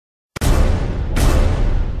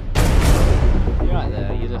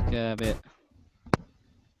a bit.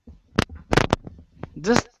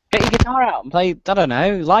 Just get your guitar out and play, I don't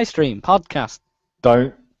know, live stream, podcast.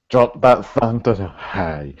 Don't drop that thunder.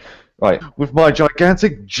 Hey. Right, with my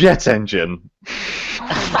gigantic jet engine.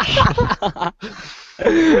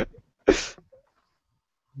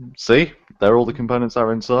 See? There all the components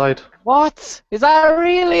are inside. What? Is that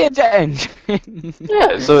really a jet engine?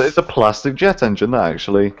 Yeah, so it's a plastic jet engine that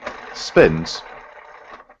actually spins.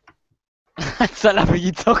 That's the number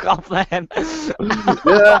you took off then.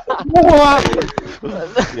 Yeah.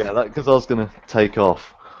 What? Yeah, that because I was gonna take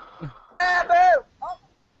off.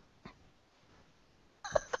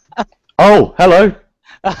 Oh, hello.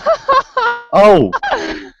 Oh,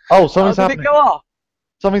 something's Did happening. it go off?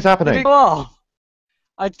 Something's Did happening. it go off?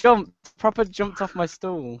 I proper jumped off my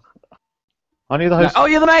stool. I need the No. host. Oh,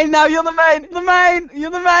 you're the main now. You're the main.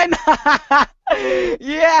 You're the main.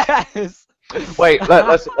 Yes. Wait,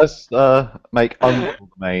 let's make Uncle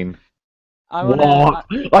the main. I What? wanna,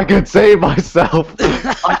 I can see myself.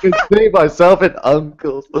 I can see myself in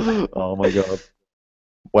Uncle's. Oh my god.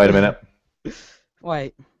 Wait a minute.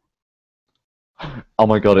 Wait. Oh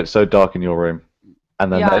my god, it's so dark in your room.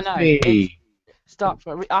 And then Yeah, I there's know. me. Stop.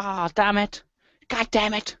 Damn it. God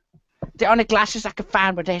damn it. The only glasses I could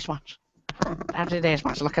find were these ones. How do these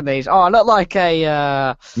ones? Look at these. Oh, I look like a,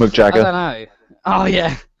 Mick I Jagger. don't know. Oh,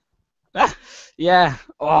 yeah. Yeah. Slim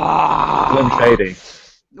Oh. Shady.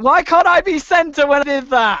 Why can't I be centre when I did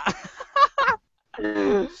that?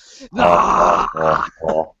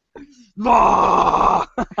 Oh.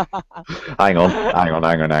 Hang on.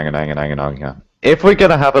 If we're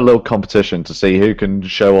gonna have a little competition to see who can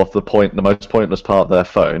show off the most pointless part of their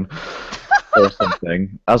phone, or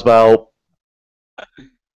something, as well.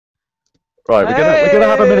 Right, we're gonna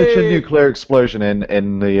have a miniature nuclear explosion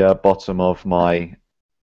in the bottom of my.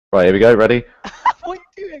 Right, here we go. Ready? What are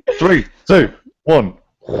you doing? 3, 2, 1.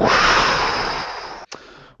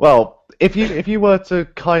 Well, if you were to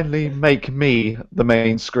kindly make me the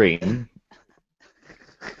main screen,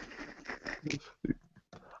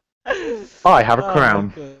 I have a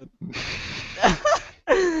crown.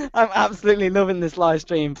 I'm absolutely loving this live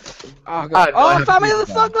stream. Oh, God. And Oh, I I have found me a the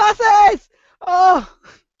crown. sunglasses! Oh!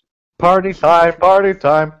 Party time! Party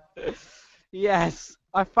time! Yes,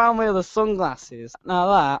 I found my other sunglasses.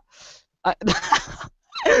 Now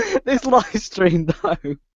this live stream though,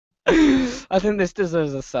 I think this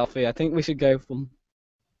deserves a selfie. I think we should go from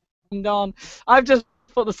on. I've just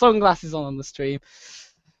put the sunglasses on the stream.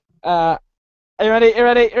 Are you ready? You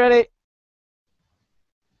ready?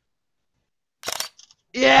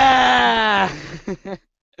 Yeah!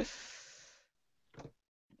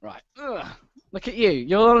 Right. Ugh. Look at you.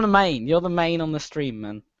 You're on the main. You're the main on the stream,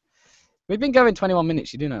 man. We've been going 21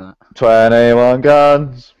 minutes. You do know 21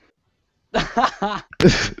 guns. that.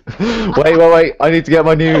 Wait! I need to get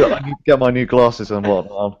my new glasses and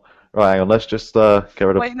whatnot. Right, hang on. Let's just get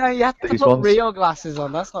rid of Wait, no, you have to these put ones. real glasses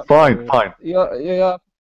on. That's not Fine, true. fine. You're...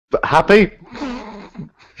 But happy?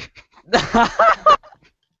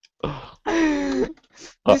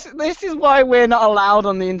 This is why we're not allowed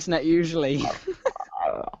on the internet usually.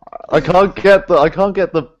 I can't get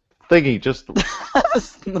the thingy. Just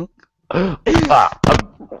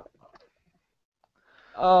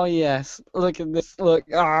Oh yes, look at this. Look.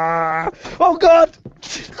 Ah. Oh God!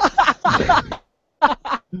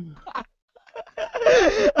 I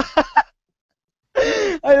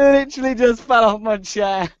literally just fell off my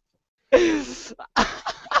chair.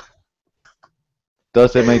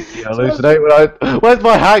 Does it make you hallucinate when I? Where's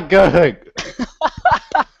my hat going?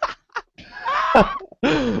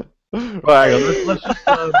 Right, hang on. Let's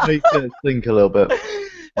just make it think a little bit.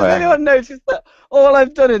 Has anyone noticed that all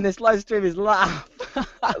I've done in this live stream is laugh?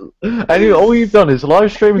 Anyway, all you've done is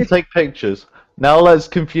live stream and take pictures. Now let's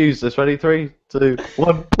confuse this. Ready? 3, 2,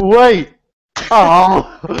 1. Wait!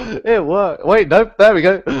 Oh, it worked. Wait, no, there we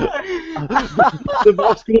go. The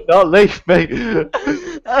boss could not leave me.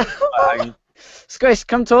 Squish,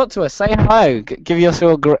 come talk to us. Say hello. Give us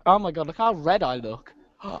your. Oh my God! Look how red I look.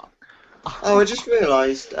 Oh, I just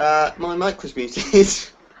realised my mic was muted.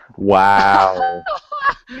 Wow.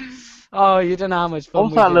 Oh, you don't know how much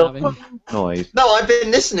fun What's we've that been little having. noise? No, I've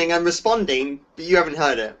been listening and responding, but you haven't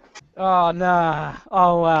heard it. Oh nah.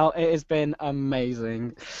 Oh well, it has been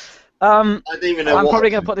amazing. I don't even know I'm what. probably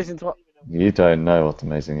gonna put this into. You don't know what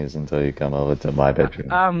amazing is until you come over to my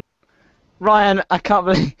bedroom. Ryan, I can't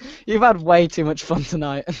believe you've had way too much fun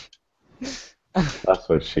tonight. That's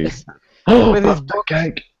what she said. With his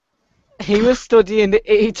Birthday cake. He was studying.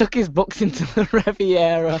 He took his books into the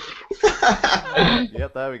Riviera.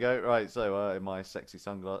 Yep, there we go. Right, so in my sexy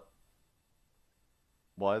sunglasses.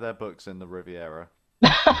 Why are there books in the Riviera?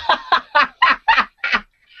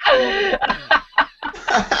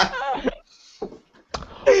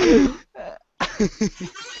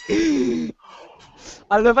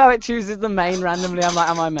 I love how it chooses the main randomly. I'm like,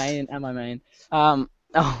 am I main? Am I main? Oh,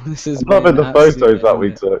 this is I'm loving being the photos absolutely that we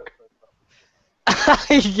epic. took.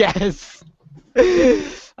 Yes.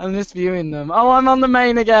 I'm just viewing them. Oh, I'm on the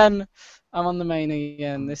main again. I'm on the main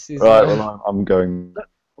again. This is. Right, well, I'm going.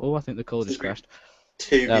 Oh, I think the call just crashed.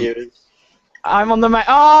 2 viewers. I'm on the main.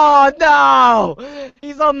 Oh no!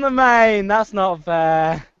 He's on the main. That's not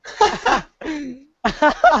fair.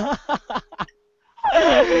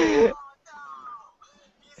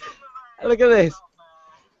 Look at this.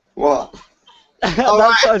 What? That's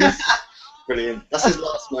Alright. what I just. Brilliant. That's his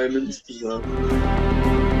last moments as well.